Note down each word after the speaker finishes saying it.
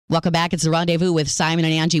Welcome back. It's The Rendezvous with Simon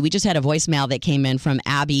and Angie. We just had a voicemail that came in from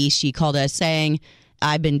Abby. She called us saying,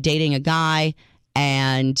 I've been dating a guy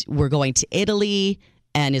and we're going to Italy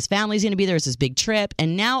and his family's going to be there. It's this big trip.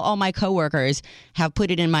 And now all my coworkers have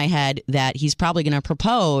put it in my head that he's probably going to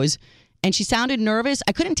propose. And she sounded nervous.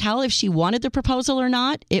 I couldn't tell if she wanted the proposal or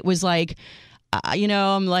not. It was like,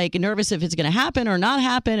 I'm like nervous if it's going to happen or not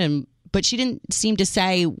happen. But she didn't seem to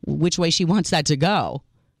say which way she wants that to go.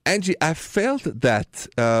 Angie, I felt that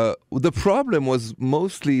the problem was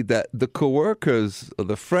mostly that the coworkers or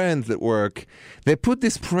the friends at work, they put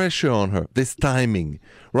this pressure on her, this timing,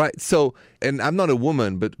 right? So, and I'm not a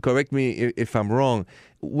woman, but correct me if I'm wrong.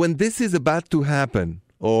 When this is about to happen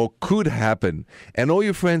or could happen, and all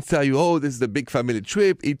your friends tell you, oh, this is a big family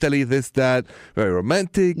trip, Italy, this, that, very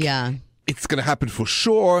romantic. Yeah. It's going to happen for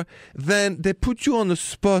sure. Then they put you on the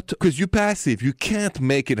spot because you're passive. You can't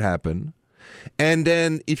make it happen. And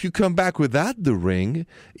then if you come back without the ring,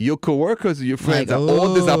 your coworkers or your friends are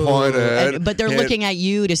all disappointed. But they're looking at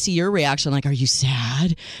you to see your reaction. Like, are you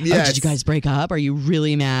sad? Yes. Oh, did you guys break up? Are you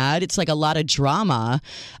really mad? It's like a lot of drama.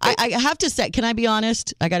 I have to say, can I be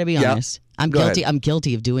honest? I got to be honest. I'm guilty. I'm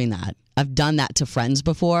guilty of doing that. I've done that to friends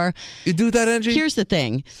before. You do that, Angie? Here's the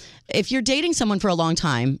thing. If you're dating someone for a long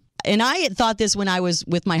time, and I had thought this when I was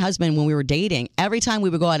with my husband when we were dating. Every time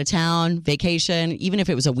we would go out of town, vacation, even if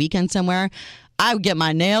it was a weekend somewhere, I would get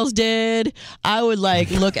my nails did. I would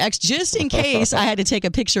look just in case I had to take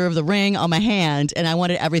a picture of the ring on my hand and I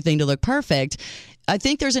wanted everything to look perfect. I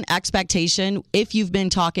think there's an expectation if you've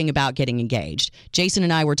been talking about getting engaged. Jason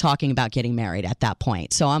and I were talking about getting married at that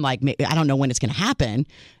point. So I'm like, I don't know when it's going to happen.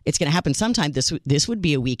 It's going to happen sometime. This would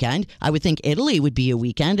be a weekend. I would think Italy would be a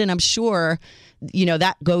weekend. And I'm sure,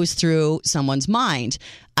 that goes through someone's mind.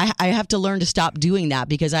 I have to learn to stop doing that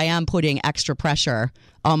because I am putting extra pressure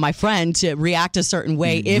on my friend to react a certain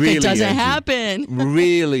way if it doesn't happen.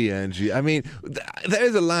 Really, Angie? I mean,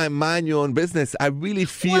 there's a line, mind your own business. I really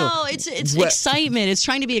feel... Well, it's excitement. It's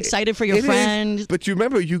trying to be excited for your friend. But you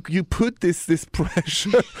remember, you put this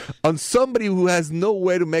pressure on somebody who has no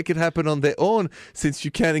way to make it happen on their own since you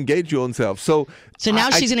can't engage your own self. So now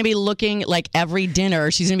she's going to be looking like every dinner.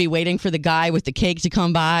 She's going to be waiting for the guy with the cake to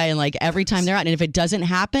come by and like every time they're out. And if it doesn't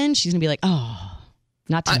happen, she's going to be like, oh...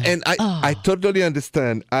 Not tonight. I totally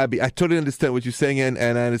understand, Abby. I totally understand what you're saying, and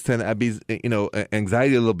I understand Abby's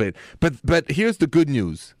anxiety a little bit. But here's the good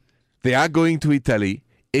news: they are going to Italy.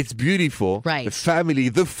 It's beautiful. Right. The family,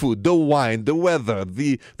 the food, the wine, the weather,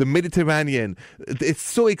 the Mediterranean. It's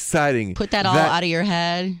so exciting. Put that all out of your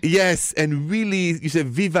head. Yes, and really, you say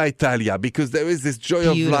Viva Italia, because there is this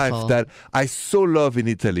joy of life that I so love in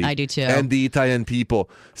Italy. I do too. And the Italian people.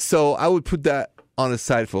 So I would put that on the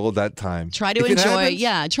side for all that time. Try to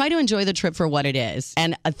enjoy the trip for what it is.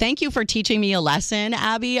 And thank you for teaching me a lesson,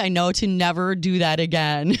 Abby. I know to never do that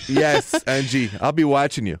again. Yes, Angie, I'll be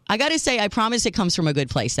watching you. I got to say, I promise it comes from a good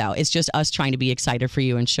place though. It's just us trying to be excited for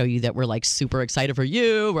you and show you that we're like super excited for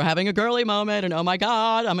you. We're having a girly moment and oh my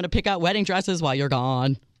God, I'm going to pick out wedding dresses while you're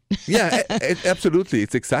gone. Yeah, absolutely.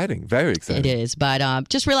 It's exciting. Very exciting. It is. But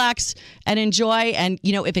just relax and enjoy. And,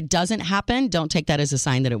 if it doesn't happen, don't take that as a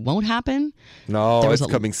sign that it won't happen. No, it's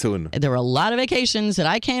coming soon. There were a lot of vacations that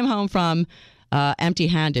I came home from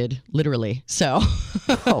empty-handed, literally. So.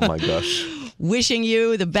 Oh, my gosh. Wishing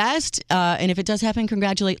you the best. And if it does happen,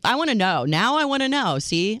 congratulate. I want to know. Now I want to know.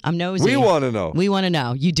 See, I'm nosy. We want to know. We want to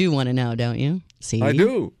know. You do want to know, don't you? See? I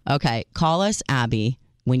do. Okay. Call us, Abby,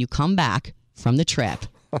 when you come back from the trip.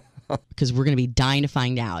 Because we're going to be dying to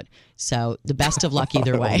find out. So the best of luck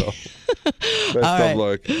either way. Best of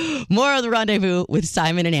luck. More of The Rendezvous with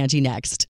Simon and Angie next.